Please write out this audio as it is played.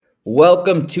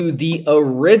Welcome to the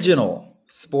original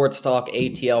Sports Talk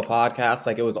ATL podcast,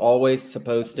 like it was always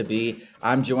supposed to be.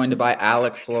 I'm joined by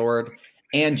Alex Lord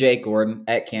and Jake Gordon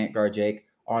at Can't Guard Jake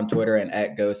on Twitter and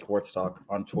at Go Sports Talk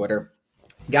on Twitter.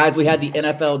 Guys, we had the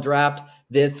NFL draft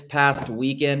this past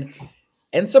weekend,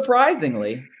 and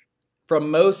surprisingly,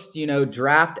 from most,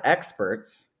 draft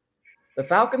experts, the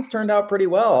Falcons turned out pretty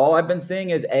well. All I've been seeing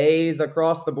is A's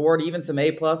across the board, even some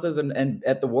A pluses, and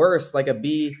at the worst, like a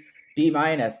B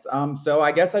minus. So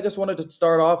I guess I just wanted to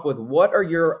start off with, what are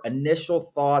your initial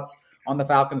thoughts on the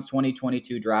Falcons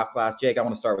 2022 draft class? Jake, I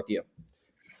want to start with you.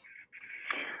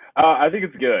 I think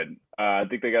it's good. I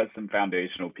think they got some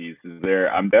foundational pieces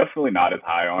there. I'm definitely not as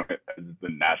high on it as the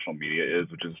national media is,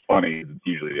 which is funny. It's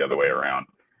usually the other way around.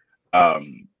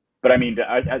 But I mean,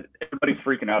 everybody's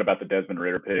freaking out about the Desmond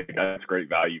Ridder pick. That's great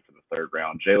value for the third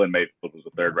round. Jalen Mayfield was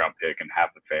a third round pick, and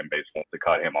half the fan base wants to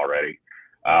cut him already.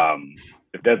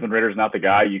 If Desmond Ridder's not the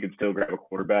guy, you can still grab a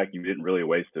quarterback. You didn't really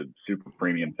waste a super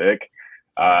premium pick.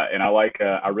 And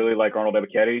I really like Arnold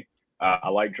Ebiketie. I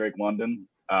like Drake London.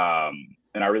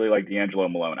 And I really like D'Angelo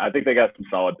Malone. I think they got some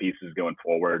solid pieces going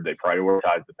forward. They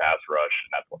prioritize the pass rush,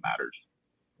 and that's what matters.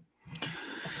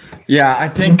 Yeah, I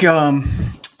think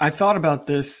I thought about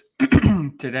this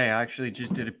today. I actually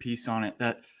just did a piece on it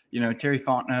that, Terry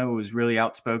Fontenot was really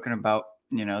outspoken about,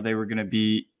 they were going to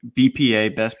be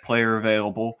BPA, best player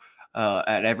available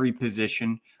at every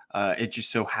position. It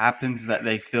just so happens that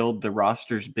they filled the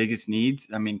roster's biggest needs.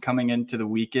 I mean, coming into the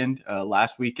weekend,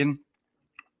 last weekend,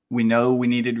 we know we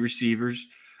needed receivers,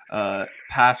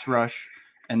 pass rush,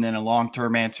 and then a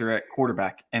long-term answer at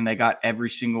quarterback, and they got every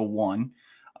single one.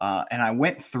 And I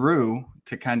went through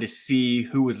to kind of see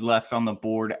who was left on the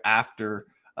board after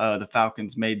the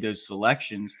Falcons made those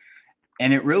selections,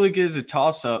 and it really gives a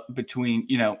toss-up between,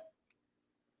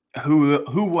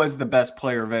 who was the best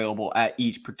player available at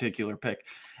each particular pick.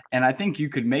 And I think you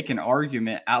could make an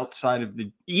argument outside of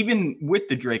even with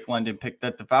the Drake London pick,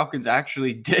 that the Falcons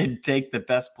actually did take the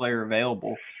best player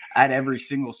available at every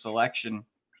single selection,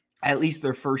 at least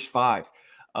their first five.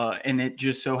 And it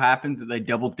just so happens that they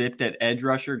double dipped at edge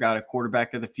rusher, got a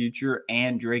quarterback of the future,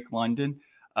 and Drake London.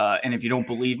 And if you don't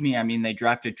believe me, I mean, they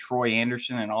drafted Troy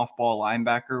Anderson, an off-ball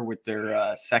linebacker, with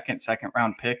their second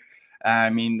round pick. I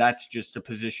mean, that's just a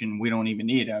position we don't even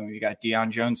need. I mean, we got Deion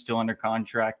Jones still under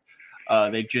contract.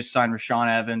 They just signed Rashaan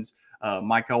Evans.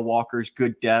 Michael Walker's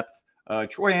good depth.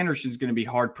 Troy Anderson's going to be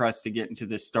hard-pressed to get into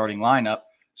this starting lineup.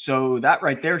 So that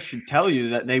right there should tell you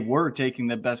that they were taking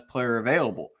the best player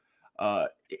available.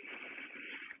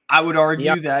 I would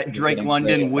argue that Drake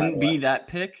London wouldn't be that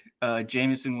pick.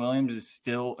 Jameson Williams is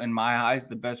still, in my eyes,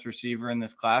 the best receiver in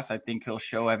this class. I think he'll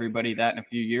show everybody that in a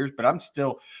few years. But I'm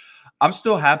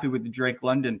still happy with the Drake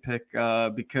London pick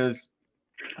because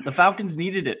the Falcons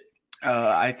needed it.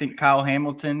 I think Kyle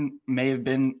Hamilton may have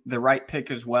been the right pick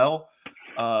as well,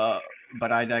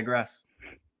 but I digress.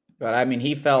 But I mean,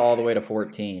 he fell all the way to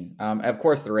 14. Of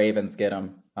course, the Ravens get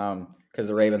him because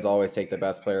the Ravens always take the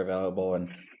best player available, and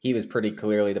he was pretty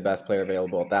clearly the best player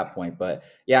available at that point. But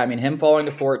yeah, I mean, him falling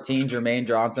to 14, Jermaine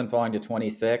Johnson falling to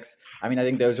 26. I mean, I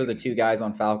think those are the two guys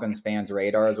on Falcons fans'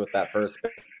 radars with that first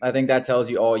pick. I think that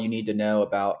tells you all you need to know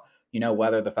about,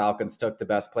 whether the Falcons took the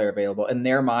best player available. In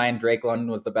their mind, Drake London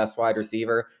was the best wide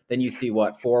receiver. Then you see three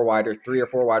or four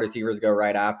wide receivers go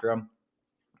right after him.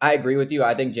 I agree with you.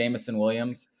 I think Jameson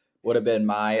Williams would have been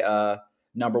my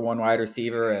number one wide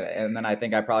receiver. And then I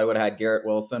think I probably would have had Garrett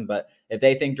Wilson. But if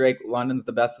they think Drake London's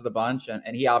the best of the bunch, and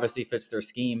he obviously fits their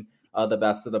scheme the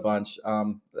best of the bunch,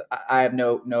 I have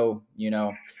no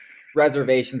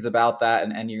reservations about that.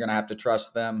 And you're going to have to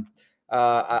trust them.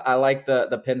 I like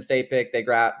the Penn State pick.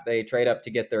 They trade up to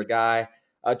get their guy.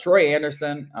 Troy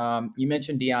Anderson, you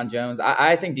mentioned Deion Jones.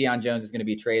 I think Deion Jones is going to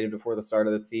be traded before the start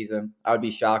of the season. I would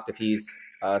be shocked if he's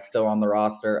still on the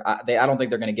roster. I don't think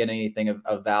they're going to get anything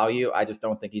of value. I just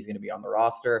don't think he's going to be on the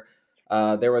roster.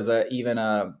 There was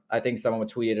I think someone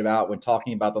tweeted about when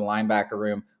talking about the linebacker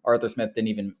room, Arthur Smith didn't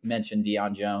even mention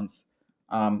Deion Jones.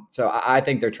 So I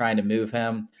think they're trying to move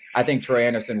him. I think Troy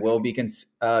Anderson will be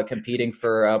competing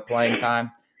for playing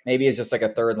time. Maybe it's just like a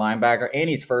third linebacker, and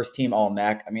he's first team all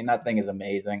neck. I mean, that thing is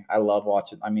amazing. I love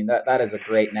watching. I mean, that is a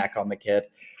great neck on the kid,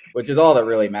 which is all that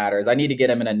really matters. I need to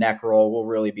get him in a neck roll. We'll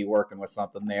really be working with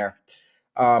something there.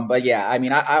 But yeah, I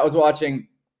mean, I was watching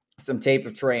some tape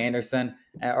of Troy Anderson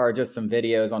or just some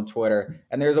videos on Twitter.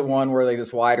 And there's a one where like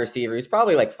this wide receiver, he's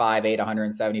probably like 5'8",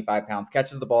 175 pounds,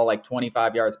 catches the ball like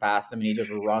 25 yards past him, and he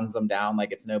just runs them down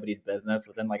like it's nobody's business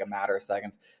within like a matter of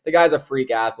seconds. The guy's a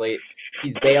freak athlete.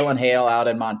 He's bailing hail out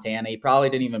in Montana. He probably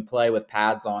didn't even play with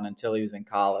pads on until he was in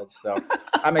college. So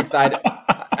I'm excited.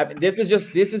 I mean, this is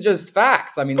just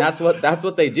facts. I mean, that's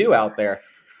what they do out there.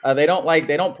 They play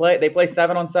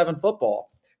 7-on-7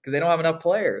 football because they don't have enough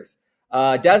players.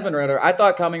 Desmond Ridder, I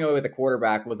thought coming away with a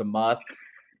quarterback was a must.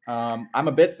 I'm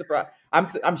a bit surprised.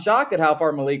 I'm shocked at how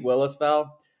far Malik Willis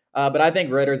fell. But I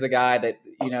think Ritter's a guy that,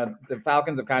 the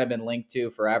Falcons have kind of been linked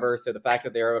to forever. So the fact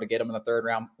that they were able to get him in the third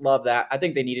round, love that. I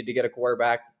think they needed to get a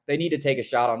quarterback. They need to take a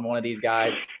shot on one of these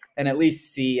guys and at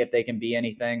least see if they can be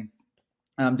anything.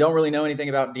 Don't really know anything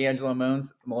about D'Angelo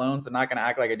Malone, so I'm not going to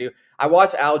act like I do. I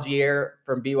watched Algier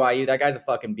from BYU. That guy's a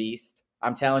fucking beast.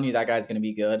 I'm telling you, that guy's going to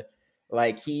be good.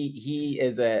 Like he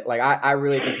is I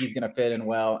really think he's going to fit in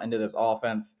well into this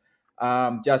offense.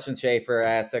 Justin Schaefer,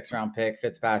 6th-round pick.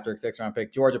 Fitzpatrick, 6th-round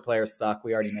pick. Georgia players suck.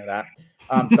 We already know that.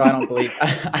 So I don't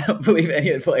believe any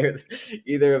of the players,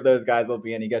 either of those guys will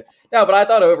be any good. No, but I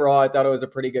thought overall, it was a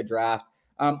pretty good draft.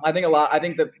 I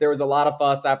think that there was a lot of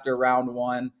fuss after round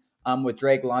 1 with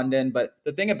Drake London. But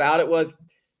the thing about it was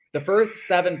the first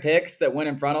 7 picks that went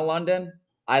in front of London,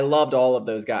 I loved all of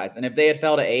those guys. And if they had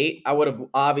fell to 8, I would have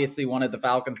obviously wanted the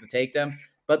Falcons to take them.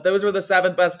 But those were the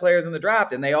 7 best players in the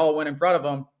draft, and they all went in front of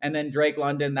them. And then Drake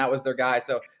London, that was their guy.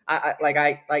 So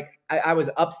I was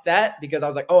upset because I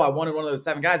was like, oh, I wanted one of those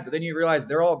 7 guys. But then you realize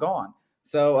they're all gone.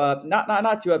 So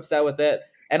not too upset with it.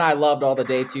 And I loved all the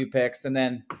day 2 picks. And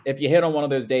then if you hit on one of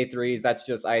those day 3s, that's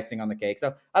just icing on the cake.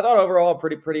 So I thought overall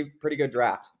pretty good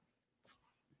draft.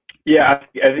 Yeah,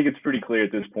 I think it's pretty clear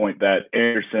at this point that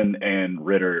Anderson and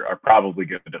Ridder are probably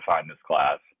going to define this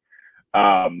class.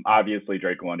 Obviously,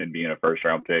 Drake London being a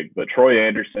first-round pick, but Troy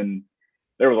Anderson,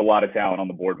 there was a lot of talent on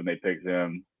the board when they picked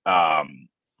him.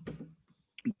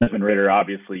 Desmond Ridder,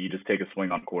 obviously, you just take a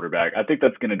swing on quarterback. I think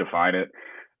that's going to define it.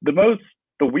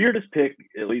 The weirdest pick,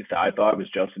 at least I thought, was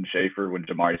Justin Schaefer when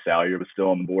Jamari Salyer was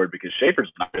still on the board, because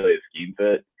Schaefer's not really a scheme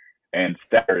fit, and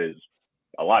Salyer is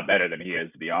a lot better than he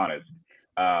is, to be honest.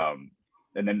 And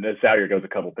then the Salyer goes a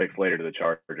couple picks later to the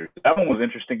Chargers. That one was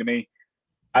interesting to me.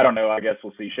 I don't know. I guess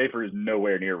we'll see. Schaefer is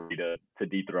nowhere near ready to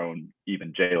dethrone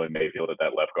even Jalen Mayfield at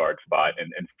that left guard spot,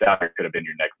 and Salyer could have been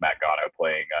your next Matt Gano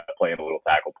playing a little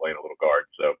tackle, playing a little guard.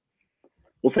 So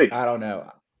we'll see. I don't know.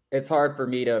 It's hard for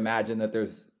me to imagine that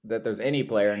there's any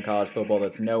player in college football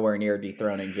that's nowhere near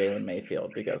dethroning Jalen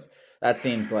Mayfield, because that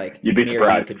seems like you'd be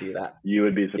surprised. You could do that. You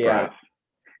would be surprised. Yeah.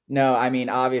 No, I mean,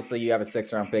 obviously you have a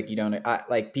 6th-round pick. You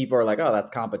don't people are like, oh, that's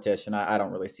competition. I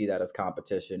don't really see that as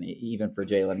competition, even for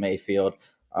Jalen Mayfield.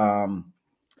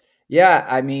 Yeah,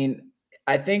 I mean,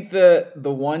 I think the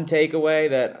one takeaway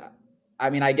that, I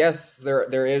mean, I guess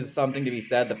there is something to be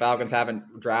said. The Falcons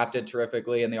haven't drafted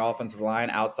terrifically in the offensive line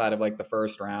outside of like the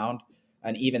first round.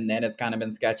 And even then it's kind of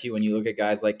been sketchy when you look at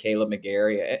guys like Caleb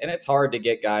McGarry, and it's hard to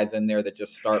get guys in there that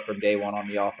just start from day one on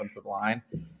the offensive line.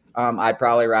 I'd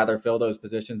probably rather fill those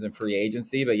positions in free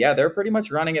agency, but yeah, they're pretty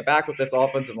much running it back with this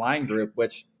offensive line group,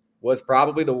 which was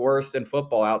probably the worst in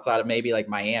football outside of maybe like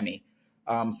Miami.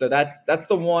 So that's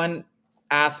the one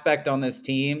aspect on this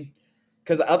team.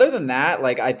 Because other than that,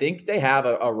 like, I think they have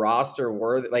a roster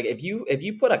worthy. Like, if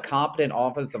you put a competent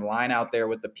offensive line out there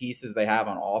with the pieces they have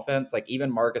on offense, like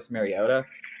even Marcus Mariota,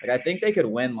 like I think they could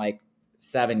win like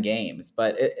 7 games.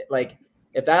 But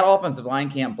if that offensive line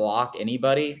can't block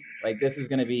anybody, like this is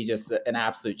going to be just an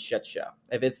absolute shit show.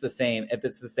 If it's the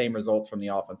same results from the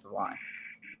offensive line.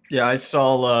 Yeah, I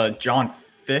saw John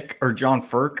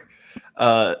Furk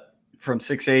from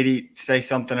 680 say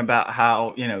something about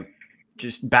how,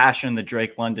 just bashing the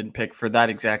Drake London pick for that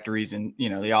exact reason.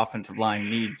 The offensive line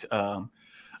needs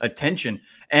attention.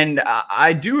 And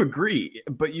I do agree,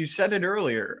 but you said it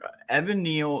earlier, Evan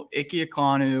Neal, Ike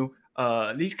Ekwonu,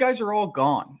 these guys are all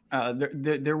gone.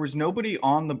 There was nobody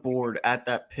on the board at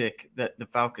that pick that the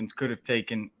Falcons could have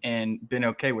taken and been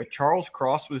okay with. Charles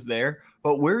Cross was there,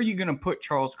 but where are you going to put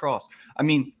Charles Cross? I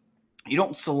mean, you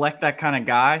don't select that kind of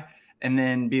guy and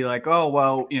then be like, oh,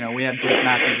 well, we have Jake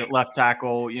Matthews at left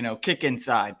tackle, kick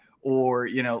inside, or,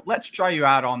 let's try you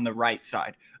out on the right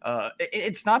side.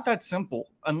 It's not that simple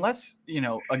unless,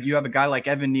 you have a guy like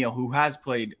Evan Neal who has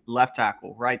played left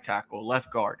tackle, right tackle,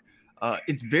 left guard.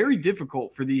 It's very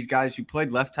difficult for these guys who played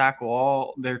left tackle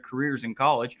all their careers in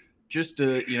college just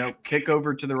to, kick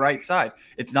over to the right side.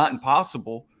 It's not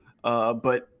impossible,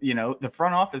 but, the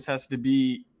front office has to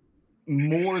be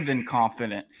more than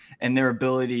confident in their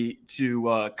ability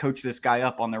to coach this guy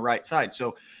up on the right side.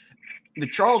 So the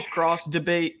Charles Cross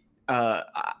debate,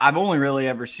 I've only really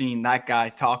ever seen that guy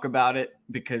talk about it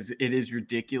because it is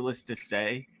ridiculous to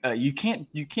say. You can't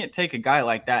take a guy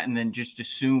like that and then just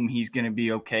assume he's going to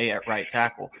be okay at right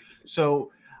tackle.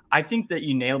 So I think that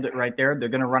you nailed it right there. They're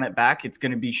going to run it back. It's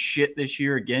going to be shit this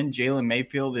year again. Jalen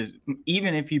Mayfield is,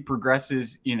 even if he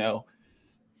progresses,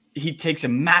 he takes a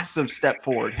massive step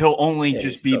forward, he'll only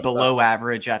just be below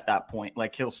average at that point.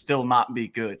 Like, he'll still not be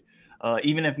good.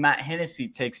 Even if Matt Hennessy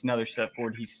takes another step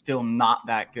forward, he's still not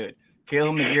that good.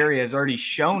 Kaleb McGary has already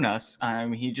shown us,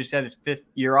 he just had his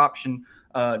 5th-year option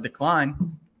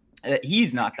decline, that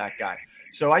he's not that guy.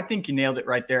 So I think you nailed it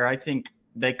right there. I think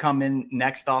they come in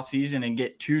next offseason and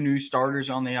get 2 new starters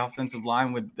on the offensive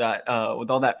line with that with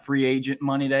all that free agent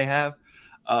money they have.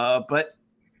 But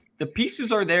the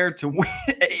pieces are there to win.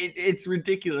 It's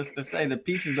ridiculous to say the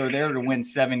pieces are there to win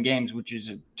 7 games, which is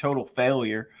a total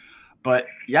failure. But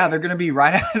yeah, they're going to be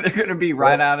right out. They're going to be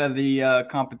right out of the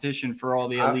competition for all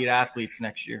the elite athletes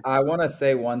next year. I want to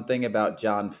say one thing about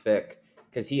John Fick,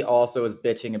 because he also was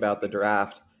bitching about the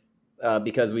draft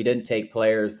because we didn't take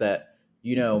players that,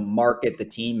 you know, market the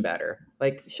team better.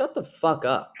 Like, shut the fuck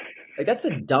up. Like, that's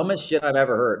the dumbest shit I've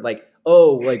ever heard. Like,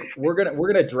 oh, like we're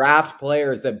gonna draft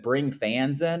players that bring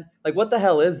fans in. Like, what the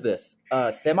hell is this?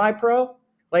 Semi-pro?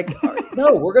 Like,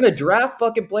 no, we're gonna draft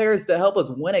fucking players to help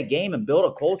us win a game and build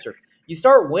a culture. You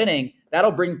start winning,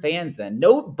 that'll bring fans in.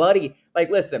 Nobody, like,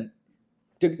 listen,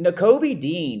 Nakobe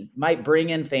Dean might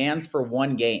bring in fans for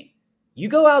 1 game. You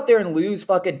go out there and lose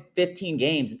fucking 15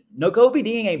 games. Nakobe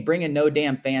Dean ain't bringing no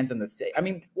damn fans in the city. I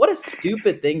mean, what a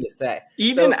stupid thing to say.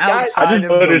 Even outside of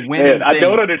the winning thing. I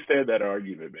don't understand that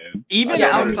argument, man. Even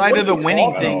outside of the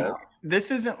winning thing,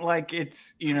 this isn't like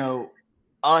it's, you know,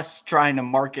 us trying to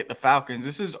market the Falcons.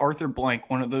 This is Arthur Blank,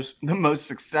 one of the most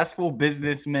successful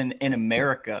businessmen in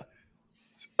America,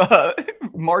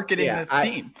 marketing this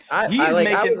team. I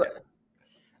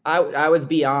was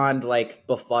beyond like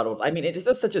befuddled. I mean, it is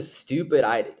just such a stupid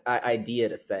idea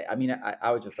to say. I mean,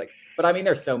 I was just like, but I mean,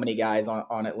 there's so many guys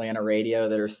on Atlanta radio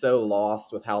that are so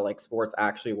lost with how like sports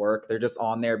actually work. They're just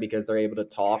on there because they're able to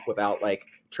talk without like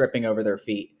tripping over their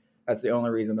feet. That's the only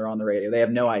reason they're on the radio. They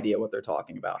have no idea what they're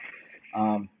talking about.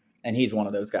 And he's one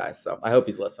of those guys. So I hope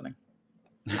he's listening.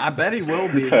 I bet he will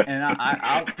be. And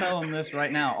I'll tell him this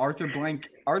right now. Arthur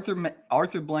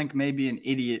Blank may be an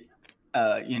idiot,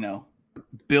 you know,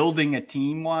 building a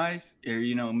team wise or,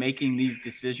 you know, making these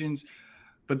decisions,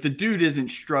 but the dude isn't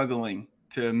struggling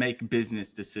to make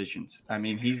business decisions. I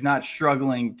mean, he's not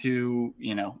struggling to,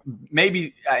 you know,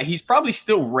 maybe he's probably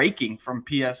still raking from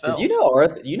PSL.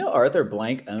 You know Arthur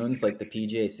Blank owns like the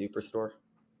PGA Superstore?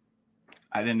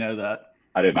 I didn't know that.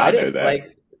 I did not know that.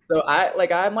 Like, so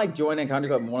I'm like joining Country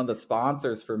Club, and one of the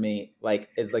sponsors for me like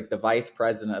is like the vice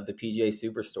president of the PGA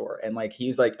Superstore, and like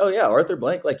he's like, oh yeah, Arthur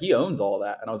Blank, like he owns all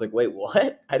that, and I was like, wait,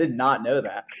 what? I did not know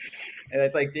that. And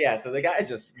it's like, yeah, so the guy's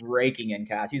just raking in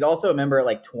cash. He's also a member of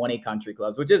like 20 country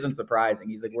clubs, which isn't surprising.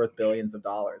 He's like worth billions of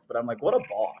dollars, but I'm like, what a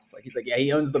boss! Like he's like, yeah,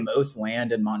 he owns the most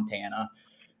land in Montana.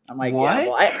 I'm like, what?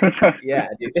 Yeah,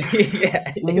 dude.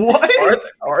 Yeah. What?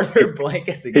 Arthur Blank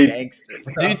is a gangster,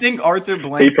 bro. Do you think Arthur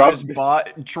Blank just bought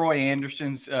Troy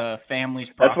Anderson's family's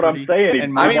property? That's what I'm saying.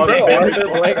 And I mean, bro,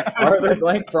 Arthur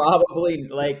Blank probably,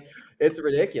 like, it's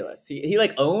ridiculous. He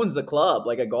like owns a club,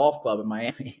 like a golf club in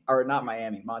Miami, or not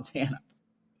Miami, Montana.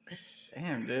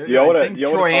 Damn, dude. I think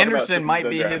Troy Anderson might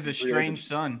be his estranged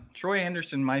son. Troy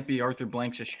Anderson might be Arthur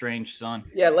Blank's estranged son.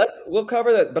 Yeah, we'll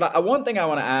cover that. But one thing I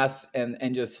want to ask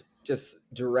and just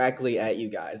directly at you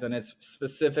guys, and it's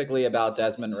specifically about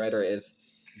Desmond Ridder, is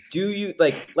do you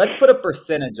like, let's put a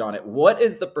percentage on it. What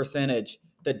is the percentage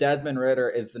that Desmond Ridder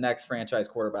is the next franchise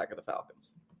quarterback of the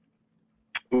Falcons?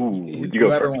 Ooh,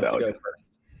 Whoever wants to go first.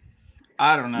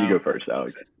 I don't know. You go first,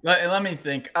 Alex. Let me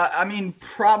think. I mean,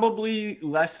 probably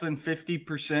less than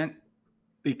 50%,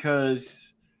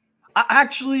 because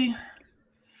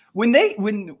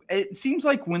when it seems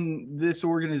like when this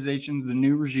organization, the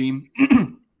new regime,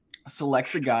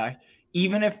 selects a guy,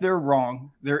 even if they're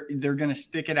wrong, they're going to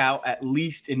stick it out at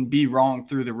least and be wrong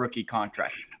through the rookie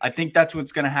contract. I think that's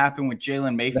what's going to happen with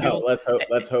Jalen Mayfield. No, let's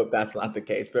hope that's not the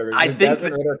case. But if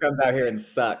Desmond Ridder comes out here and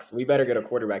sucks, we better get a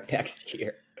quarterback next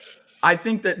year. I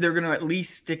think that they're going to at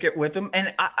least stick it with him.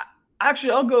 And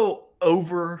I'll go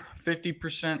over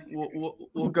 50%.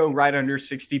 We'll go right under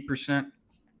 60%,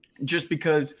 just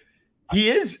because he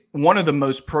is one of the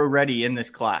most pro-ready in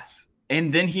this class.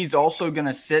 And then he's also going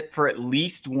to sit for at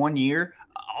least 1 year.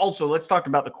 Also, let's talk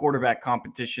about the quarterback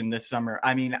competition this summer.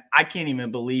 I mean, I can't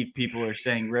even believe people are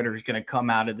saying Ridder is going to come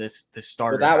out of this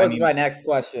starter. Well, that was my next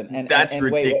question, and that's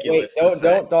ridiculous. Wait.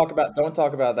 Don't talk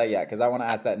about that yet, because I want to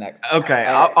ask that next. Okay,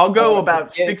 I'll go about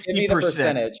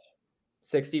 60%.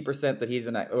 60% that he's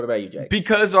in that. What about you, Jake?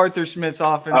 Because Arthur Smith's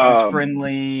offense is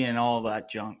friendly and all that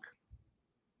junk.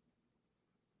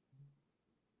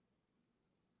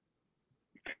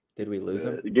 Did we lose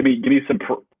him? Give me some.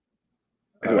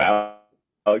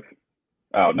 Alex?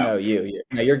 Oh no, you.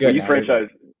 No, you're good. You franchise.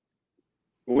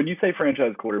 When you say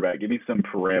franchise quarterback, give me some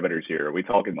parameters here. Are we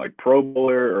talking like Pro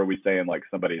Bowler, or are we saying like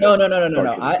somebody No, that no, no, no, no,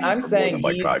 starts no. for the team I'm for more saying than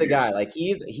like he's 5 the years? guy. Like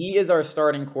he is our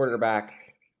starting quarterback,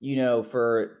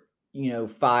 for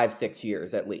 5-6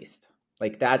 years at least.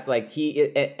 Like that's like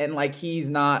and like he's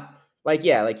not like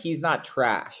yeah, like he's not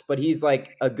trash, but he's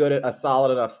like a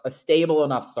solid enough, a stable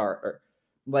enough starter.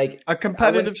 Like A I wouldn't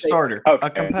competitive say starter. A Okay, yeah,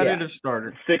 competitive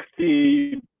starter.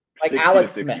 60, like 60 to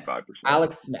Alex Smith. 65%.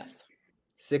 Alex Smith.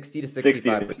 60 to 60 to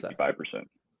 65%. 65%.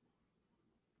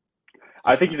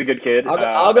 I think he's a good kid. I'll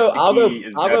I go think I'll go he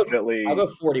is I'll go I'll definitely. go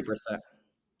 40%.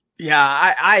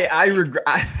 Yeah, I regret.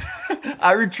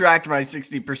 I retract my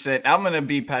 60%. I'm gonna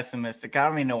be pessimistic. I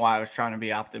don't even know why I was trying to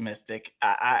be optimistic.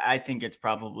 I think it's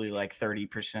probably like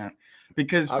 30%.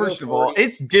 Because I'll go first of all, 40.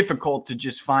 it's difficult to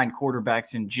just find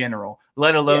quarterbacks in general,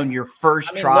 let Yeah. alone your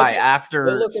first I mean, try go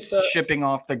after look at the shipping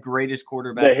off the greatest The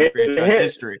quarterback in hit, the franchise hit,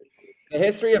 history.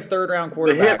 history of third round the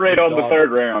hit quarterbacks rate is on the dog third shit.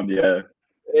 round, yeah.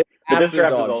 It's But this absolute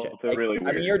draft is dog shit. also Like really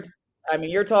weird.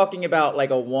 you're talking about like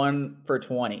a 1 for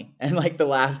 20 and like the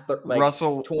last like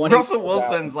Russell 20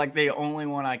 Wilson's like the only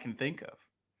one I can think of.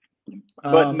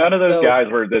 But none of those So guys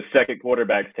were the second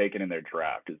quarterbacks taken in their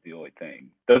draft is the only thing.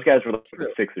 Those guys were like the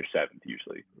true. 6th or 7th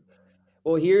usually.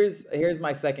 Well, here's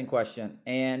my second question,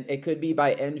 and it could be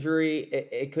by injury,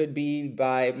 it could be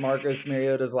by Marcus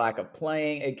Mariota's lack of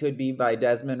playing, it could be by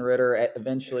Desmond Ritter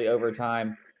eventually over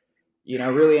time,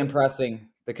 really impressing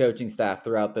the coaching staff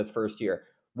throughout this first year.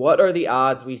 What are the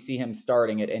odds we see him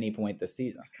starting at any point this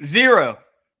season? 0.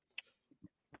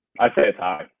 I say it's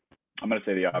high. I'm going to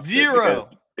say the opposite. 0.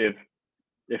 Because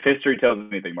if history tells us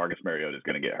anything, Marcus Mariota is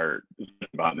going to get hurt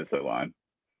behind this O-line.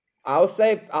 I'll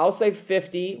say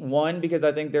 51 because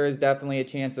I think there is definitely a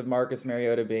chance of Marcus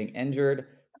Mariota being injured.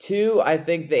 2, I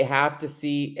think they have to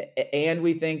see, and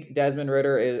we think Desmond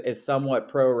Ritter is somewhat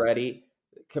pro ready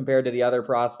compared to the other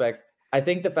prospects. I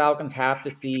think the Falcons have to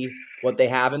see what they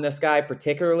have in this guy,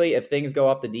 particularly if things go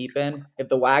off the deep end. If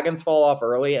the wagons fall off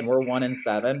early and we're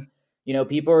 1-7,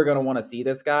 people are going to want to see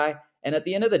this guy. And at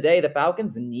the end of the day, the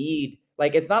Falcons need,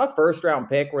 like, it's not a first round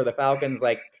pick where the Falcons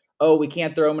like, oh, we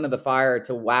can't throw him into the fire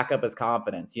to whack up his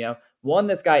confidence. One,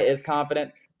 this guy is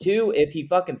confident. 2, if he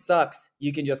fucking sucks,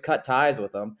 you can just cut ties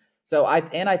with him. So I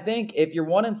think if you're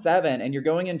 1-7 and you're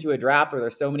going into a draft where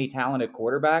there's so many talented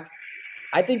quarterbacks,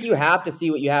 I think you have to see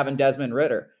what you have in Desmond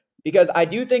Ritter, because I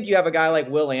do think you have a guy like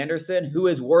Will Anderson who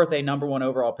is worth a number 1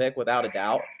 overall pick without a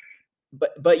doubt.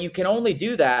 But you can only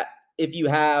do that if you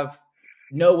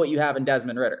know what you have in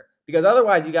Desmond Ritter. Because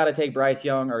otherwise, you got to take Bryce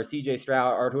Young or CJ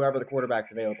Stroud or whoever the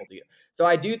quarterback's available to you. So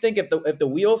I do think if the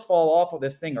wheels fall off of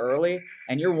this thing early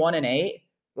and you're 1-8,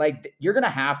 like you're gonna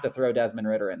have to throw Desmond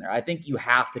Ritter in there. I think you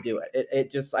have to do it. It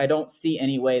just I don't see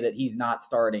any way that he's not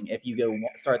starting if you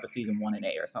start the season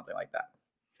 1-8 or something like that.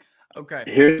 Okay.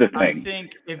 Here's the thing.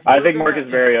 I think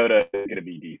Marcus Mariota is going to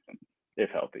be decent if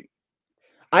healthy.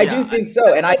 I do think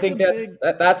so, and I think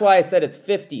that's why I said it's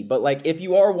 50. But like if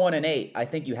you are 1-8, I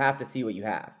think you have to see what you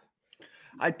have.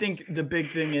 I think the big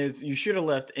thing is you should have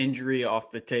left injury off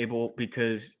the table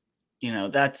because,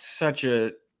 that's such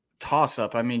a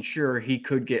toss-up. I mean, sure, he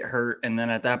could get hurt, and then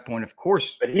at that point, of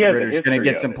course, Ritter's going to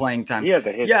get some playing time. He has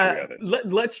a history of it.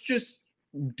 Let's just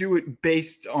do it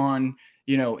based on,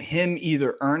 him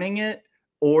either earning it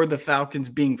or the Falcons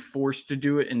being forced to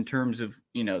do it in terms of,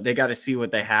 they got to see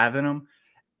what they have in them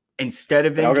instead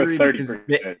of injury. I'll go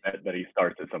 30% that he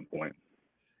starts at some point.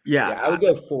 Yeah, I would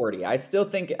go 40. I still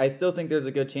think there's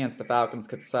a good chance the Falcons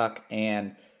could suck,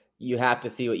 and you have to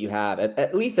see what you have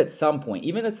at least at some point,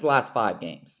 even if it's the last 5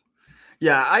 games.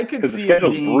 Yeah, I could see the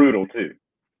schedule's brutal too.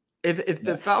 If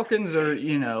the Falcons are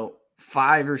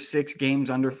 5 or 6 games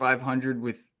under 500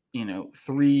 with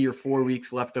 3 or 4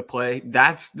 weeks left to play,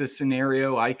 that's the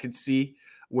scenario I could see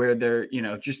where they're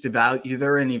just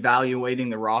evaluating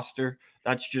the roster.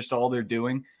 That's just all they're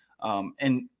doing.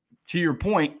 And to your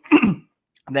point.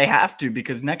 They have to,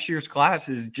 because next year's class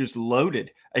is just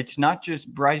loaded. It's not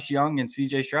just Bryce Young and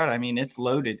CJ Stroud. I mean, it's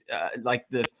loaded. Like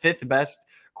the 5th best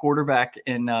quarterback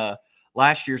in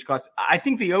last year's class. I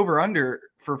think the over-under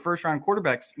for first-round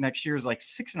quarterbacks next year is like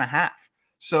 6.5.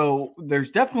 So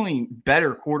there's definitely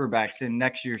better quarterbacks in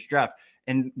next year's draft.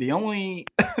 And the only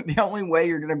way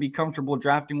you're going to be comfortable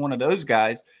drafting one of those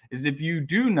guys is if you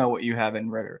do know what you have in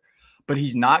Ritter. But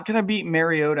he's not going to beat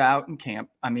Mariota out in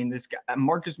camp. I mean, this guy,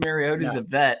 Marcus Mariota is a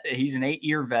vet. He's an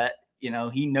 8-year vet.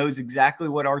 He knows exactly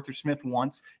what Arthur Smith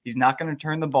wants. He's not going to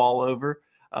turn the ball over.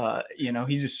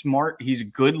 He's a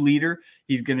good leader.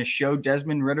 He's going to show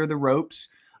Desmond Ritter the ropes.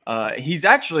 He's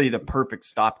actually the perfect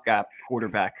stopgap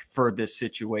quarterback for this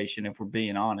situation, if we're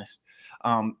being honest.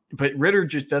 But Ridder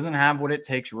just doesn't have what it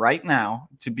takes right now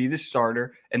to be the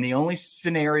starter. And the only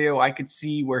scenario I could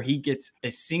see where he gets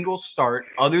a single start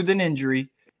other than injury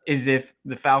is if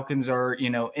the Falcons are,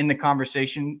 in the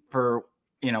conversation for,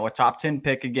 a top 10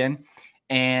 pick again.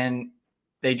 And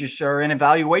they just are in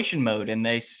evaluation mode and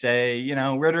they say,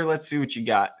 Ridder, let's see what you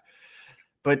got.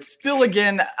 But still,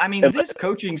 again, I mean, this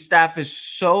coaching staff is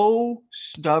so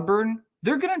stubborn.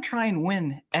 They're going to try and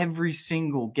win every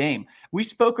single game. We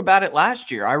spoke about it last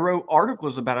year. I wrote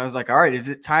articles about it. I was like, all right, is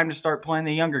it time to start playing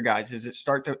the younger guys?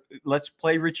 Let's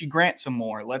play Richie Grant some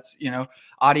more. Let's,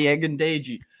 Adi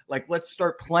Agundeji. Like, let's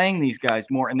start playing these guys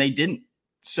more. And they didn't.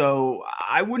 So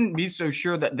I wouldn't be so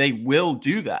sure that they will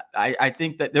do that. I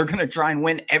think that they're going to try and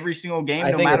win every single game,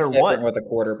 no matter what. I think it's different with a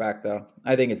quarterback, though.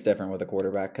 I think it's different with a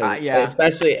quarterback because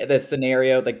especially the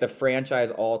scenario, like the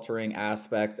franchise-altering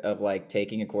aspect of like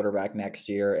taking a quarterback next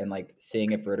year and like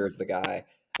seeing if Ridder's the guy.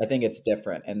 I think it's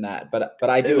different in that. But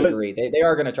I do agree. They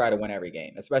are going to try to win every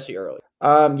game, especially early.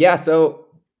 So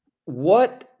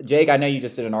what, Jake, I know you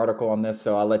just did an article on this,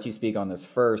 so I'll let you speak on this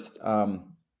first.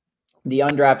 The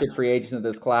undrafted free agents of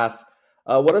this class.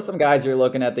 What are some guys you're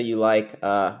looking at that you like?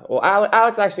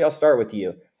 Alex, actually, I'll start with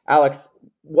you. Alex,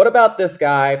 what about this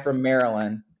guy from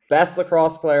Maryland? Best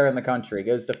lacrosse player in the country.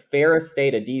 Goes to Ferris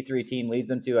State, a D3 team, leads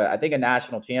them to, I think, a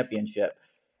national championship.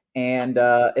 And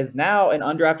is now an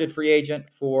undrafted free agent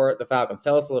for the Falcons.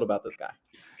 Tell us a little about this guy.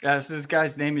 Yeah, so this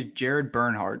guy's name is Jared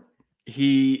Bernhardt.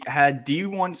 He had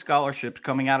D1 scholarships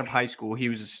coming out of high school. He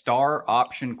was a star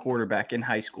option quarterback in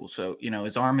high school. So,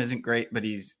 his arm isn't great, but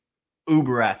he's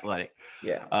uber athletic.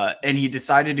 Yeah. And he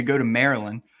decided to go to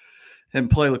Maryland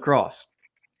and play lacrosse.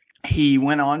 He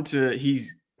went on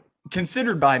he's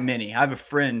considered by many. I have a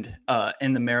friend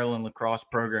in the Maryland lacrosse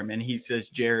program, and he says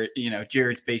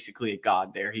Jared's basically a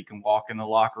god there. He can walk in the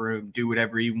locker room, do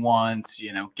whatever he wants,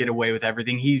 get away with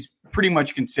everything. He's pretty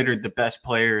much considered the best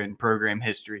player in program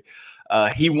history.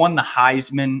 He won the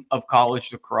Heisman of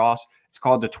college lacrosse. It's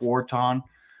called the Tewaaraton.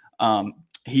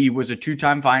 He was a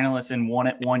two-time finalist and won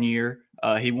it 1 year.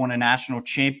 He won a national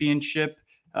championship.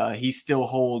 He still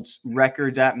holds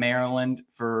records at Maryland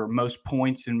for most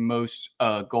points and most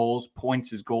goals.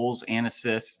 Points is goals and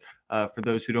assists, for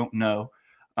those who don't know.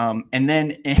 And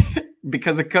then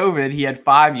because of COVID, he had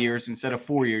 5 years instead of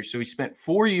 4 years. So he spent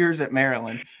 4 years at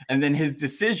Maryland. And then his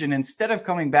decision, instead of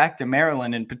coming back to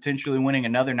Maryland and potentially winning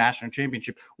another national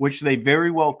championship, which they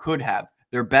very well could have,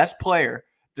 their best player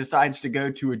decides to go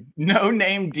to a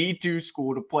no-name D2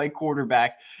 school to play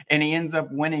quarterback, and he ends up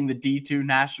winning the D2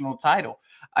 national title.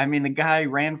 I mean, the guy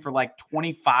ran for like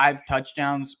 25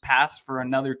 touchdowns, passed for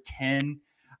another 10,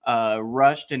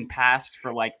 rushed and passed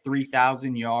for like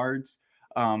 3,000 yards.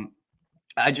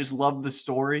 I just love the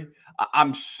story.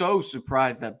 I'm so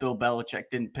surprised that Bill Belichick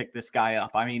didn't pick this guy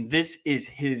up. I mean, this is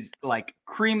his like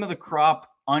cream of the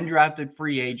crop, undrafted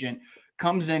free agent,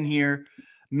 comes in here,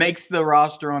 makes the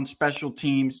roster on special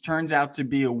teams, turns out to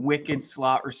be a wicked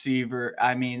slot receiver.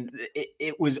 I mean,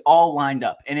 it was all lined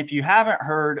up. And if you haven't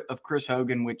heard of Chris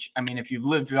Hogan, which, I mean, if you've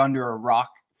lived under a rock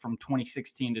from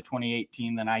 2016 to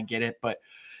 2018, then I get it. But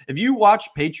if you watch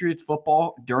Patriots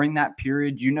football during that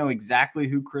period, you know exactly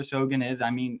who Chris Hogan is. I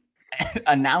mean,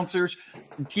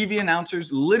 TV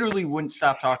announcers literally wouldn't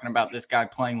stop talking about this guy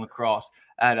playing lacrosse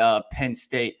at Penn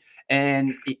State.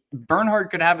 And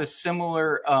Bernhardt could have a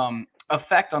similar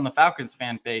effect on the Falcons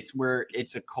fan base where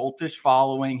it's a cultish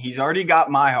following. He's already got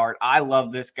my heart. I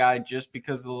love this guy just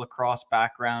because of the lacrosse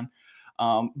background.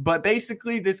 But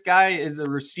basically, this guy is a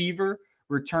receiver,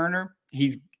 returner.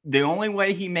 He's the only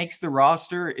way he makes the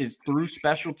roster is through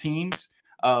special teams,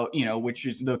 which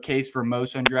is the case for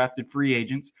most undrafted free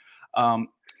agents.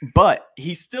 But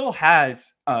he still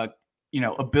has,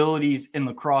 abilities in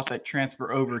lacrosse that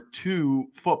transfer over to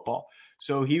football.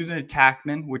 So he was an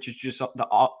attackman, which is just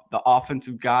the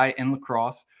offensive guy in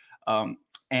lacrosse.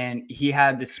 And he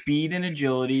had the speed and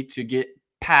agility to get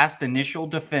past initial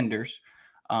defenders,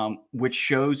 which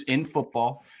shows in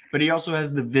football. But he also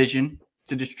has the vision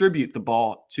to distribute the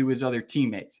ball to his other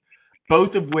teammates,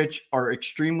 both of which are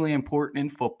extremely important in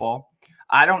football.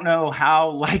 I don't know how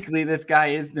likely this guy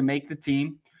is to make the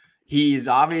team. He is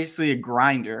obviously a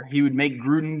grinder. He would make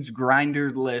Gruden's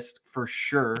grinder list for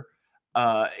sure.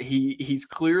 He's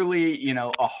clearly,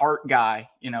 a heart guy.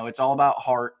 It's all about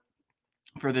heart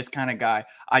for this kind of guy.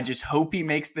 I just hope he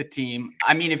makes the team.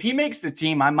 I mean, if he makes the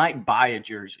team, I might buy a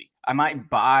jersey. I might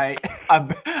buy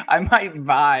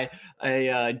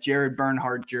a Jared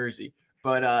Bernhardt jersey.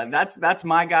 But that's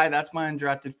my guy. That's my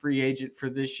undrafted free agent for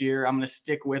this year. I'm going to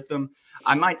stick with him.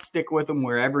 I might stick with him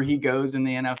wherever he goes in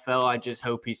the NFL. I just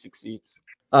hope he succeeds.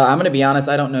 I'm going to be honest.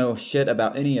 I don't know shit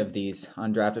about any of these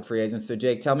undrafted free agents. So,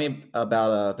 Jake, tell me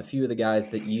about the few of the guys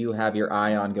that you have your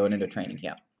eye on going into training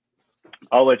camp.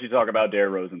 I'll let you talk about Dare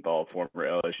Rosenthal, former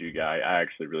LSU guy. I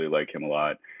actually really like him a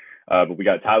lot. But we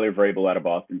got Tyler Vrabel out of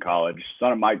Boston College,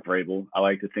 son of Mike Vrabel. I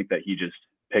like to think that he just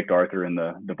picked Arthur in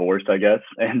the divorce, I guess.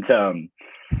 And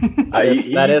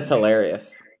that is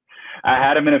hilarious. I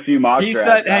had him in a few mock drafts. He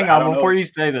said, hang on, before you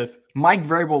say this, Mike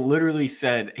Vrabel literally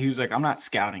said, he was like, I'm not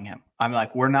scouting him. I'm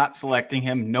like, we're not selecting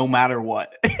him no matter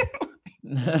what.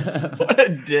 What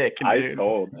a dick, dude.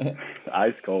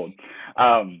 Ice cold.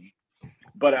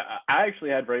 But I actually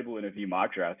had Vrabel in a few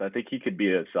mock drafts. I think he could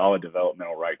be a solid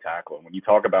developmental right tackle. And when you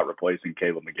talk about replacing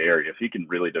Caleb McGarry, if he can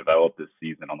really develop this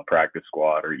season on the practice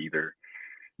squad or either,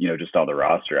 just on the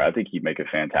roster, I think he'd make a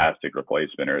fantastic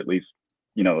replacement, or at least,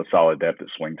 a solid depth at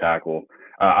swing tackle.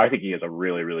 I think he has a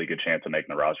really, really good chance of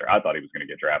making the roster. I thought he was going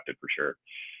to get drafted for sure.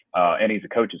 And he's a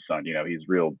coach's son. He's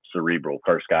real cerebral,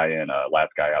 first guy in,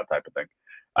 last guy out type of thing.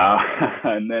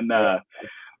 And then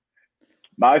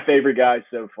my favorite guy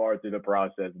so far through the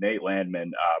process, Nate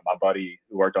Landman, my buddy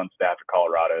who worked on staff at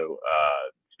Colorado,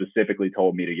 specifically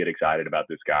told me to get excited about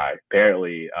this guy.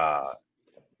 Apparently,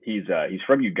 he's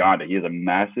from Uganda. He has a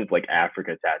massive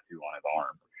Africa tattoo on his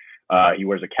arm. He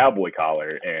wears a cowboy collar,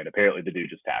 and apparently the dude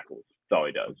just tackles. That's all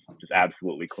he does. Just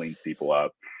absolutely cleans people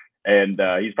up. And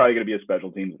he's probably going to be a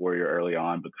special teams warrior early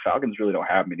on, but the Falcons really don't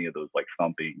have many of those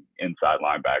thumping inside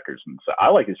linebackers. And so I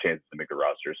like his chances to make the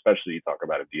roster, especially you talk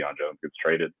about if Deion Jones gets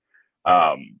traded.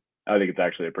 I think it's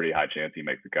actually a pretty high chance he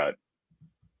makes the cut.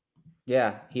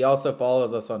 Yeah, he also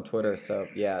follows us on Twitter. So,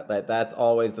 yeah, that's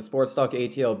always the Sports Talk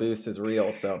ATL boost is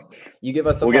real. So you give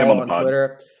us a follow on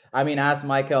Twitter. I mean, ask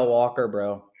Michael Walker,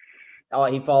 bro. Oh,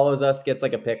 he follows us, gets a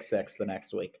pick six the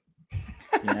next week.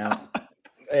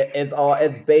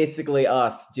 It's basically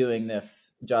us doing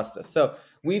this justice. So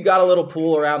we've got a little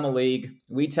pool around the league.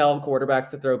 We tell quarterbacks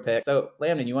to throw picks. So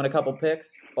Landon, you want a couple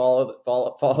picks? Follow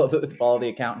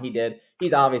the account he did.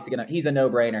 He's obviously he's a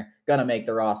no-brainer, gonna make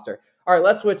the roster. All right,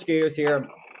 let's switch gears here.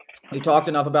 We talked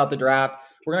enough about the draft.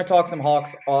 We're gonna talk some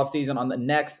Hawks offseason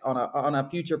on a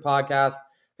future podcast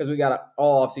because we got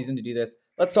all offseason to do this.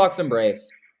 Let's talk some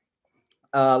Braves.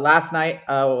 Last night,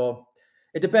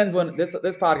 it depends when this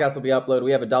podcast will be uploaded.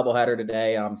 We have a doubleheader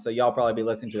today, so y'all probably be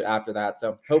listening to it after that.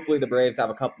 So hopefully the Braves have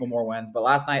a couple more wins. But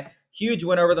last night, huge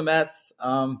win over the Mets.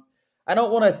 I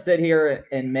don't want to sit here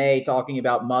in May talking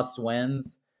about must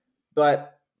wins,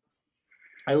 but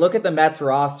I look at the Mets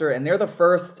roster, and they're the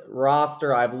first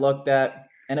roster I've looked at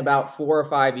in about 4 or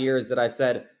 5 years that I've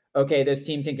said, okay, this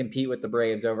team can compete with the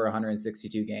Braves over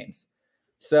 162 games.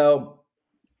 So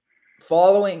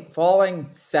falling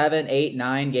 7, 8,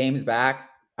 9 games back,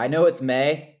 I know it's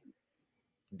May.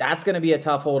 That's going to be a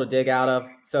tough hole to dig out of.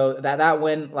 So that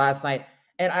win last night,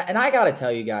 and I got to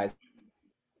tell you guys,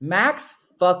 Max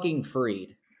fucking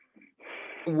Fried,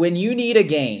 when you need a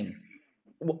game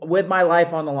with my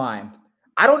life on the line,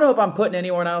 I don't know if I'm putting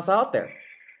anyone else out there.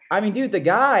 I mean, dude, the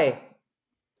guy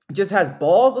just has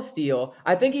balls of steel.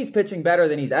 I think he's pitching better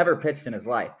than he's ever pitched in his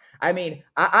life. I mean,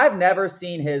 I've never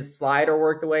seen his slider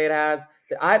work the way it has.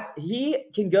 He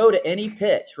can go to any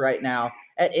pitch right now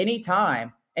at any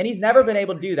time, and he's never been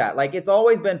able to do that. It's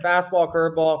always been fastball,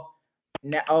 curveball.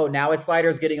 Now his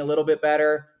slider's getting a little bit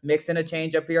better, mixing a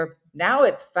changeup here. Now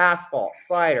it's fastball,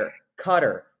 slider,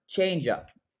 cutter, changeup,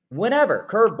 whenever,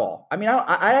 curveball. I mean,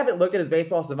 I haven't looked at his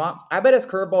baseball savant. I bet his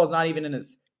curveball is not even in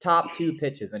his top 2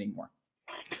 pitches anymore.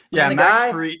 Yeah,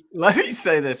 Max Fried. Let me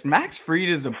say this. Max Fried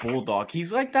is a bulldog.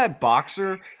 He's like that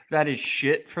boxer that is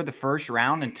shit for the first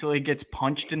round until he gets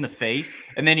punched in the face,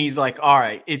 and then he's like, "All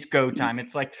right, it's go time."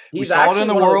 It's like he's we saw it in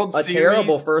the World a Series.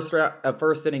 Terrible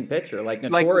first inning pitcher.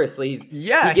 Notoriously,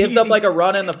 he gives up a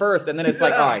run in the first, and then it's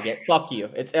like, "All right, fuck you."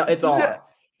 It's on. Yeah.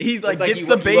 He's like, gets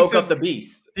the bases. Woke up the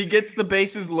beast. He gets the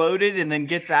bases loaded and then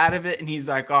gets out of it, and he's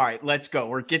like, "All right, let's go."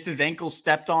 Or gets his ankle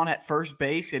stepped on at first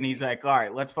base, and he's like, "All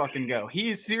right, let's fucking go." He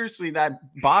is seriously that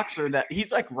boxer that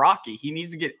he's like Rocky. He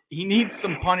needs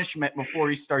some punishment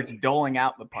before he starts doling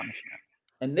out the punishment.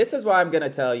 And this is why I'm going to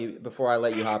tell you before I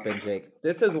let you hop in, Jake.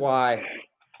 This is why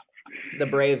the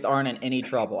Braves aren't in any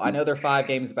trouble. I know they're 5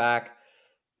 games back.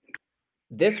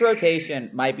 This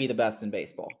rotation might be the best in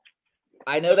baseball.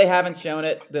 I know they haven't shown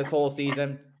it this whole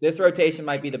season. This rotation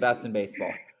might be the best in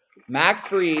baseball. Max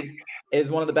Fried is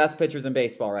one of the best pitchers in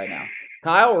baseball right now.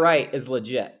 Kyle Wright is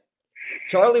legit.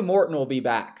 Charlie Morton will be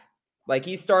back.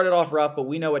 He started off rough, but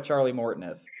we know what Charlie Morton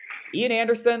is. Ian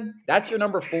Anderson, that's your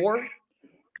number 4.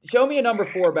 Show me a number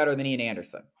 4 better than Ian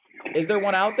Anderson. Is there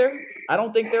one out there? I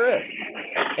don't think there is.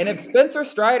 And if Spencer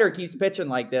Strider keeps pitching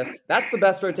like this, that's the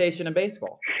best rotation in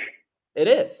baseball. It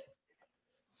is.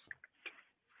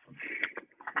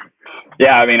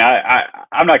 Yeah, I mean,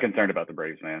 I'm not concerned about the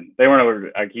Braves, man. They weren't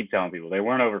over. I keep telling people they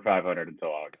weren't over 500 until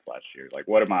August last year. Like,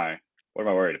 what am I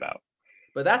worried about?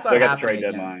 But that's not They got the happening trade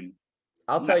again. deadline.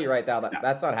 I'll tell you right now that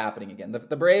that's not happening again.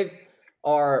 The Braves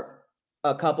are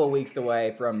a couple weeks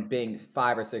away from being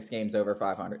 5 or 6 games over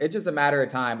 500. It's just a matter of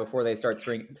time before they start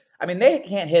stringing. I mean, they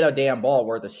can't hit a damn ball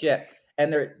worth of shit,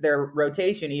 and their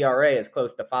rotation ERA is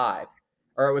close to 5,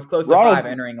 or it was close to 5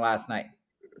 entering last night.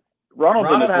 Ronald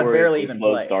has barely even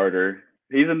slow played. Starter.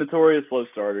 He's a notorious slow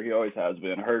starter. He always has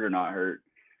been, hurt or not hurt.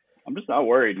 I'm just not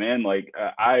worried, man. Like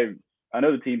I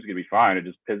know the team's gonna be fine. It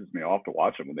just pisses me off to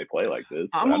watch them when they play like this.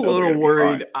 I'm a little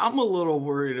worried. I'm a little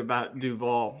worried about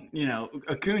Duvall. You know,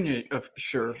 Acuna,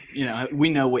 sure. You know, we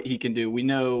know what he can do. We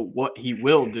know what he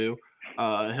will do.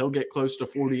 He'll get close to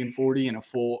 40-40 in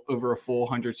over a full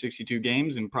 162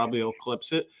 games, and probably he'll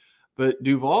eclipse it. But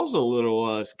Duvall's a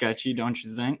little sketchy, don't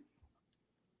you think?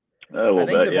 I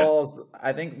think Duvall's. Yeah.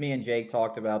 I think me and Jake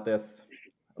talked about this,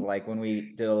 like when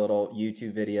we did a little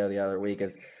YouTube video the other week.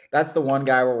 Is that's the one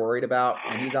guy we're worried about,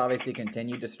 and he's obviously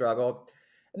continued to struggle.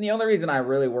 And the only reason I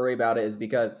really worry about it is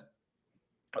because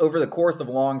over the course of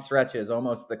long stretches,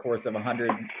 almost the course of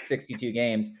 162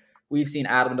 games, we've seen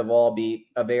Adam Duvall be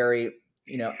a very,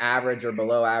 average or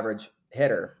below average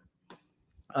hitter.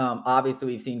 Obviously,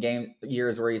 we've seen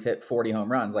years where he's hit 40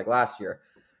 home runs, like last year.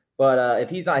 But if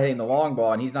he's not hitting the long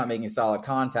ball and he's not making solid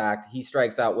contact, he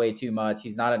strikes out way too much.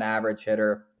 He's not an average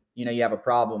hitter. You have a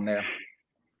problem there.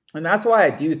 And that's why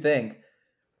I think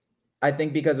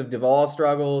because of Duvall's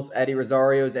struggles, Eddie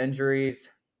Rosario's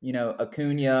injuries,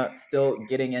 Acuna still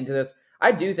getting into this,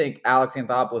 I do think Alex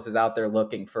Anthopoulos is out there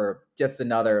looking for just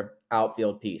another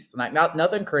outfield piece.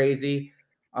 Nothing crazy,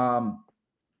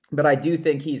 but I do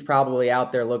think he's probably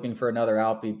out there looking for another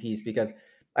outfield piece because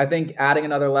I think adding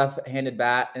another left-handed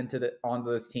bat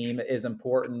onto this team is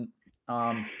important.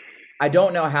 I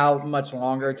don't know how much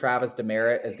longer Travis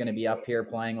Demeritte is going to be up here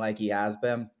playing like he has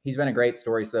been. He's been a great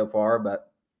story so far,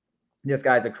 but this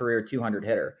guy's a career 200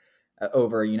 hitter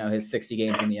over, his 60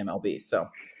 games in the MLB. So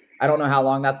I don't know how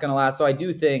long that's going to last. So I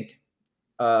do think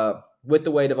with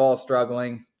the way Duvall's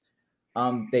struggling,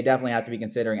 they definitely have to be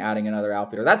considering adding another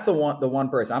outfielder. That's the one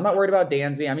person. I'm not worried about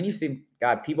Dansby. I mean, you've seen,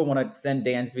 God, people want to send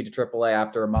Dansby to AAA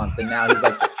after a month, and now he's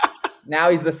now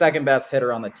he's the second best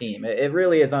hitter on the team. It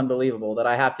really is unbelievable that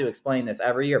I have to explain this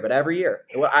every year. But every year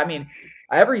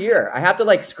I have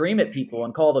to scream at people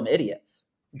and call them idiots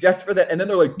just for that. And then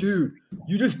they're like, dude,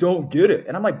 you just don't get it.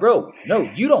 And I'm like, bro, no,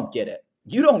 you don't get it.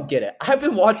 You don't get it. I've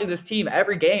been watching this team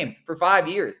every game for 5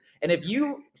 years. And if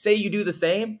you say you do the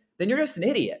same, then you're just an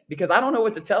idiot because I don't know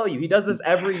what to tell you. He does this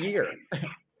every year.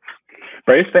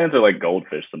 Braves fans are like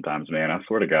goldfish sometimes, man. I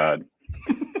swear to God.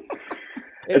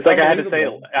 It's like I had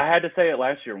to say it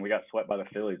last year when we got swept by the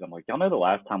Phillies. I'm like, y'all know the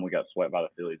last time we got swept by the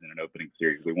Phillies in an opening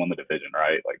series, we won the division,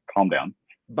 right? Like, calm down.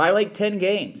 By 10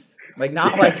 games.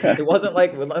 It wasn't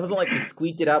like we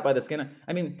squeaked it out by the skin.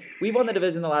 I mean, we won the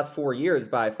division the last 4 years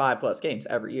by 5+ games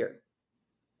every year.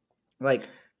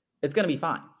 It's going to be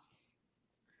fine.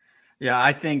 Yeah,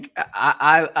 I think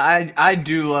I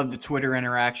do love the Twitter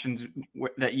interactions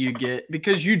that you get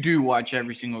because you do watch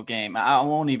every single game. I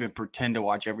won't even pretend to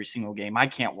watch every single game. I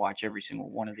can't watch every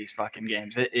single one of these fucking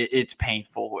games. It's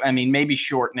painful. I mean, maybe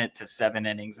shorten it to 7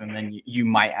 innings and then you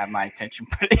might have my attention,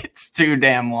 but it's too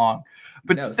damn long.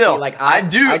 But still, I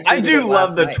do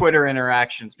love the Twitter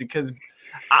interactions because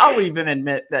I'll even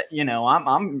admit that,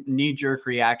 I'm knee-jerk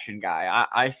reaction guy.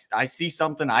 I see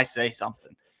something, I say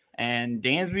something. And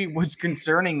Dansby was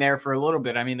concerning there for a little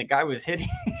bit. I mean, the guy was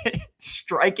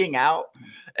striking out,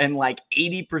 and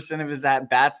 80% of his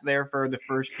at-bats there for the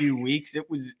first few weeks. It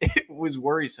was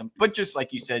worrisome. But just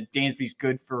like you said, Dansby's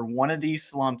good for one of these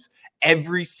slumps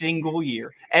every single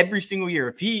year. Every single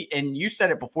year. And you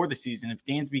said it before the season, if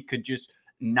Dansby could just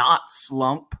not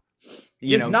slump,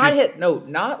 not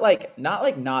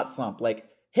slump,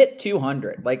 hit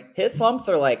 200. His slumps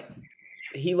are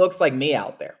he looks like me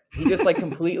out there. He just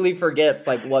completely forgets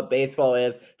what baseball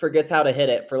is, forgets how to hit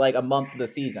it for a month of the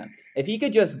season. If he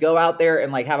could just go out there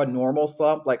and have a normal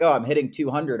slump, I'm hitting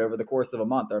 200 over the course of a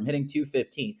month, or I'm hitting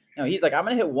 215. No, he's I'm going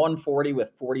to hit 140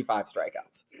 with 45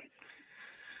 strikeouts.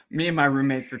 Me and my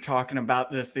roommates were talking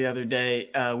about this the other day.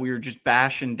 We were just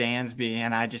bashing Dansby,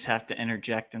 and I just have to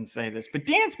interject and say this. But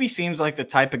Dansby seems like the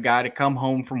type of guy to come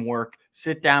home from work,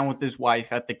 sit down with his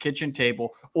wife at the kitchen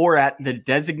table or at the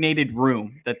designated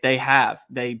room that they have.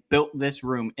 They built this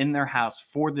room in their house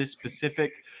for this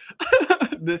specific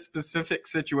this specific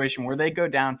situation where they go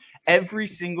down every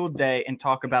single day and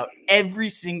talk about every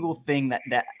single thing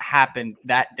that happened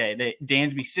that day.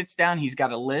 Dansby sits down, he's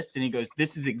got a list, and he goes,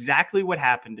 this is exactly what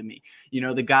happened to me. You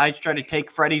know, the guys try to take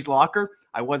Freddie's locker.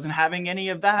 I wasn't having any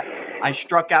of that. I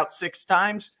struck out 6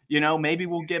 times. You know, maybe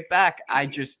we'll get back. I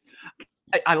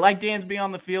like Dansby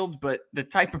on the field, but the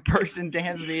type of person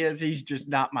Dansby is, he's just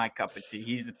not my cup of tea.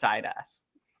 He's the tight ass.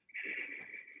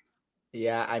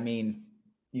 Yeah, I mean,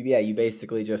 you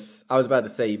basically just, I was about to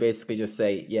say, you basically just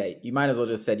say, yeah, you might as well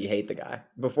just said you hate the guy.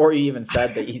 Before you even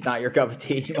said that he's not your cup of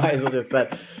tea, you might as well just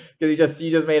said, because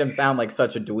you just made him sound like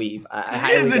such a dweeb.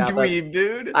 He is a dweeb,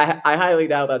 dude. I highly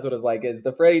doubt that's what it's like. Is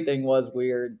the Freddie thing was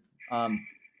weird.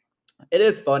 It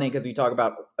is funny because we talk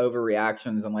about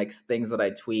overreactions and like things that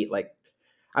I tweet. Like,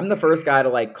 I'm the first guy to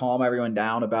like calm everyone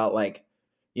down about like,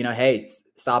 you know, hey,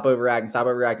 stop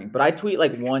overreacting. But I tweet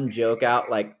like one joke out,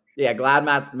 like, yeah, glad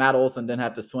Matt Olson didn't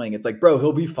have to swing. It's like, bro,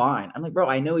 he'll be fine. I'm like, bro,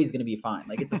 I know he's gonna be fine.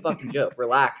 Like, it's a fucking joke.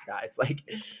 Relax, guys.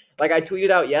 Like I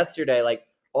tweeted out yesterday, like,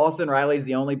 Austin Riley's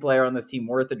the only player on this team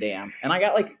worth a damn. And I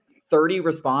got like 30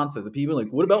 responses of people like,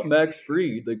 what about Max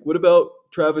Fried? Like, what about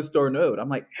Travis d'Arnaud? I'm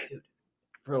like, dude,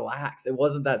 relax. It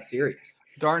wasn't that serious.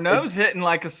 D'Arnaud's hitting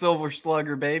like a silver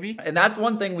slugger, baby. And that's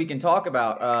one thing we can talk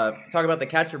about. Talk about the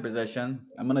catcher position.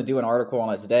 I'm gonna do an article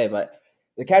on it today, but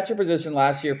the catcher position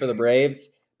last year for the Braves,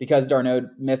 because d'Arnaud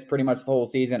missed pretty much the whole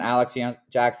season, Alex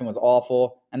Jackson was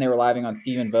awful, and they were relying on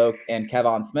Steven Vogt and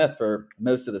Kevon Smith for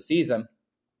most of the season.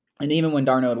 And even when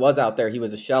d'Arnaud was out there, he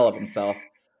was a shell of himself.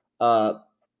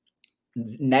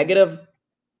 Negative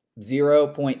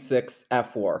 0.6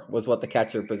 F4 was what the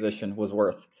catcher position was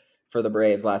worth for the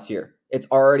Braves last year. It's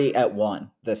already at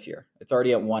 1 this year. It's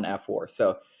already at 1 F4.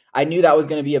 So I knew that was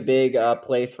going to be a big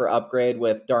place for upgrade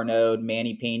with d'Arnaud,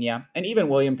 Manny Pena, and even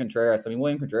William Contreras. I mean,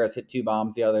 William Contreras hit 2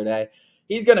 bombs the other day.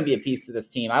 He's going to be a piece to this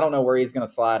team. I don't know where he's going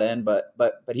to slide in, but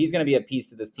he's going to be a piece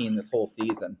to this team this whole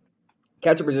season.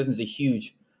 Catcher position is a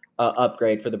huge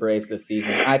upgrade for the Braves this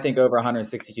season. I think over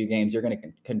 162 games, you're going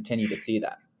to continue to see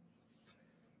that.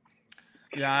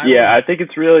 Yeah, I think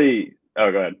it's really –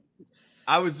 oh, go ahead.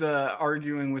 I was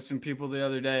arguing with some people the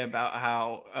other day about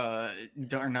how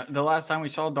d'Arnaud, the last time we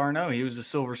saw d'Arnaud, he was a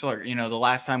silver slugger. You know, the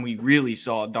last time we really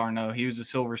saw d'Arnaud, he was a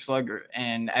silver slugger.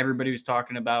 And everybody was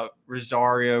talking about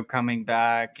Rosario coming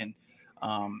back and,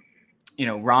 you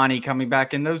know, Ronnie coming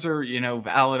back. And those are, you know,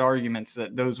 valid arguments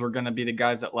that those were going to be the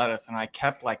guys that led us. And I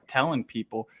kept, like, telling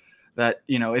people that,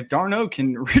 you know, if d'Arnaud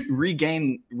can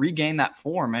regain that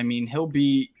form, I mean, he'll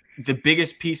be the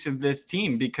biggest piece of this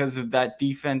team because of that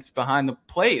defense behind the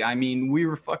plate. I mean, we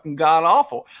were fucking god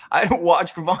awful. I don't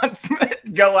watch Kevon Smith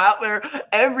go out there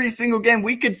every single game.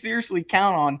 We could seriously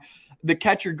count on the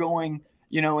catcher going,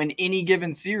 you know, in any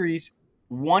given series,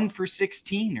 1 for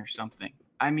 16 or something.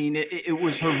 I mean, it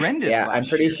was horrendous. Yeah, I'm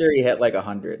pretty sure he hit like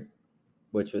 100,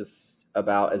 which was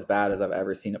about as bad as I've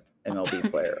ever seen an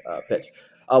MLB player pitch.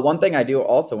 One thing I do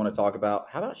also want to talk about,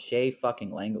 how about Shea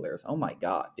fucking Langeliers? Oh my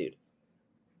God, dude.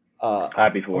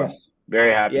 Happy for him.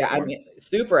 Very happy. Yeah, for him. I mean,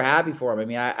 super happy for him. I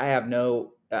mean, I have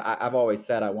no. I've always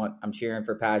said I'm cheering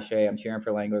for Pache. I'm cheering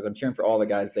for Langeliers. I'm cheering for all the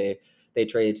guys they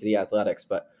traded to the Athletics.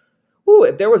 But,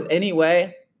 if there was any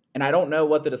way, and I don't know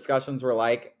what the discussions were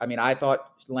like. I mean, I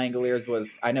thought Langeliers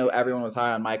was. I know everyone was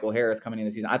high on Michael Harris coming into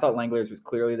the season. I thought Langeliers was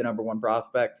clearly the number 1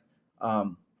 prospect.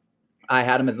 I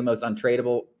had him as the most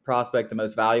untradeable prospect, the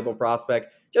most valuable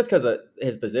prospect, just because of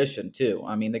his position too.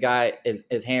 I mean, the guy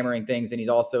is hammering things, and he's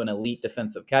also an elite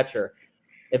defensive catcher.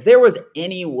 If there was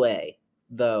any way,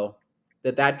 though,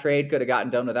 that trade could have gotten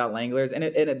done without Langeliers, and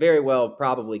it very well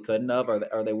probably couldn't have,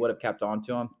 or they would have kept on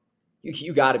to him,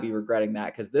 you got to be regretting that,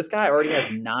 because this guy already has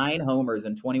 9 homers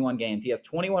in 21 games. He has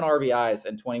 21 RBIs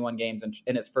in 21 games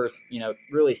in his first,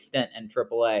 really stint in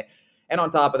AAA. And on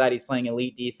top of that, he's playing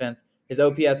elite defense. His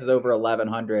OPS is over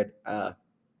 1,100.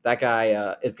 That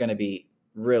guy is going to be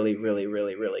really, really,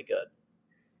 really, really good.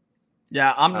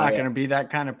 Yeah, I'm not going to be that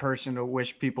kind of person to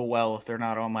wish people well if they're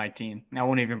not on my team. I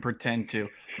won't even pretend to.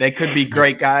 They could be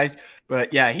great guys,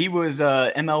 but yeah, he was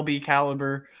MLB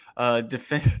caliber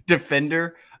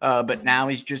defender, but now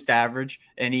he's just average.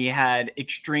 And he had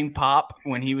extreme pop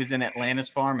when he was in Atlanta's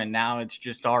farm, and now it's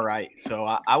just all right. So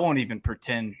I won't even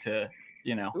pretend to,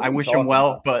 I wish him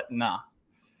well, but nah.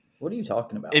 What are you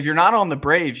talking about? If you're not on the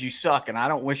Braves, you suck, and I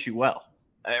don't wish you well,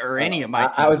 or any of my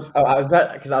teams. I was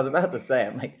about to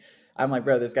say, I'm like,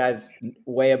 bro, this guy's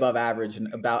way above average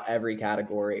in about every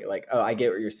category. Like, I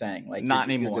get what you're saying. Like, not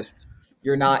anymore.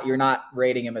 You're not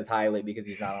rating him as highly because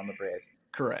he's not on the Braves.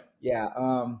 Correct. Yeah.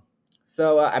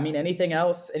 So, I mean, anything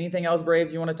else? Anything else,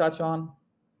 Braves, you want to touch on?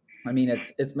 I mean,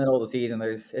 it's middle of the season.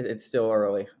 It's still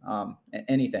early.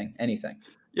 Anything.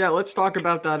 Yeah, let's talk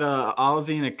about that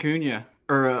Ozzie and Acuna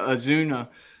or Azuna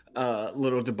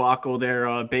little debacle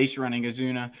there, base running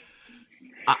Azuna.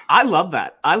 I love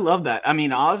that. I love that. I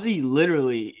mean, Ozzie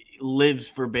literally lives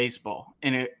for baseball,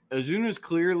 and Azuna's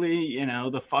clearly,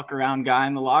 the fuck around guy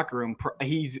in the locker room.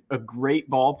 He's a great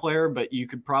ball player, but you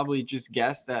could probably just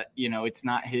guess that, it's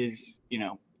not his,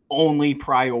 only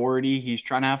priority. He's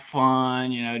trying to have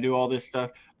fun, do all this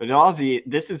stuff. But Ozzie,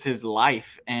 this is his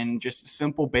life, and just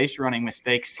simple base running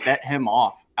mistakes set him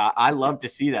off. I love to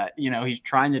see that. He's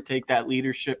trying to take that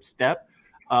leadership step,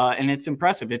 and it's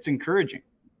impressive. It's encouraging.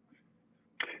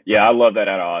 Yeah, I love that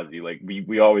out of Ozzie. Like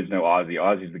we always know Ozzie.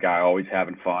 Ozzie's the guy always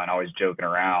having fun, always joking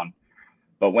around.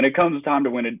 But when it comes time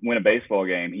to win a baseball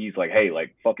game, he's like, hey,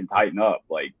 like fucking tighten up.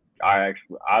 Like I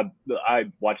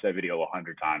watched that video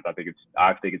 100 times. I think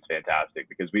it's fantastic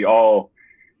because we all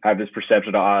have this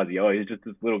perception of Ozzie. Oh, he's just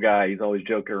this little guy. He's always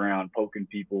joking around, poking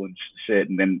people and shit.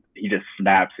 And then he just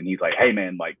snaps and he's like, hey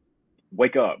man, like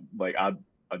wake up. Like I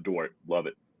adore it. Love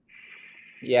it.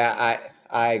 Yeah,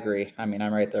 I agree. I mean,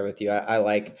 I'm right there with you. I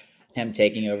like him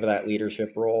taking over that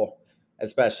leadership role,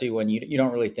 especially when you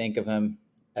don't really think of him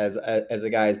as a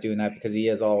guy who's doing that because he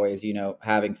is always,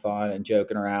 having fun and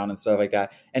joking around and stuff like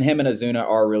that. And him and Azuna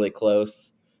are really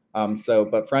close.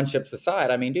 But friendships aside,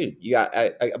 I mean, dude, you got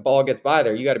a ball gets by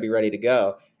there, you got to be ready to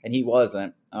go, and he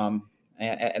wasn't. And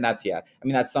that's, yeah, I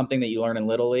mean, that's something that you learn in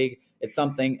Little League. It's a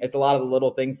lot of the little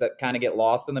things that kind of get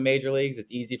lost in the major leagues.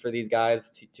 It's easy for these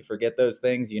guys to forget those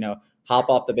things,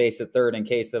 hop off the base at third in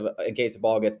case a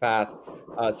ball gets passed.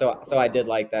 So I did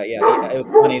like that. Yeah. It was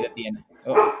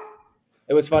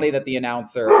funny that the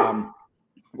announcer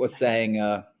was saying,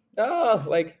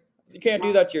 like, you can't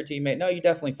do that to your teammate. No, you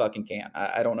definitely fucking can't.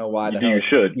 I don't know why the hell you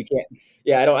should. You can't.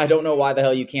 Yeah. I don't know why the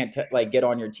hell you can't get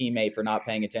on your teammate for not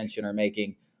paying attention or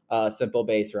making simple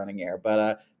base running error.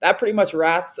 But that pretty much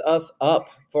wraps us up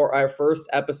for our first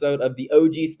episode of the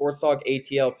OG Sports Talk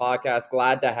ATL podcast.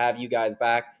 Glad to have you guys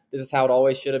back. This is how it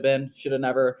always should have been. Should have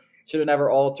never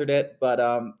altered it, but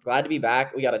glad to be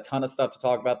back. We got a ton of stuff to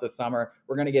talk about this summer.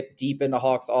 We're going to get deep into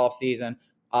Hawks off season.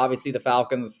 Obviously, the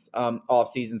Falcons off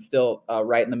season still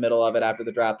right in the middle of it after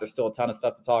the draft. There's still a ton of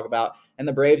stuff to talk about, and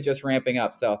the Braves just ramping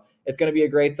up. So it's going to be a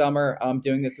great summer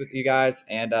doing this with you guys.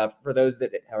 And for those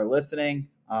that are listening,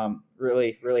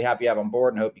 really, really happy to have on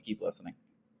board and hope you keep listening.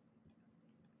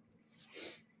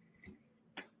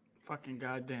 Fucking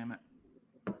goddamn it.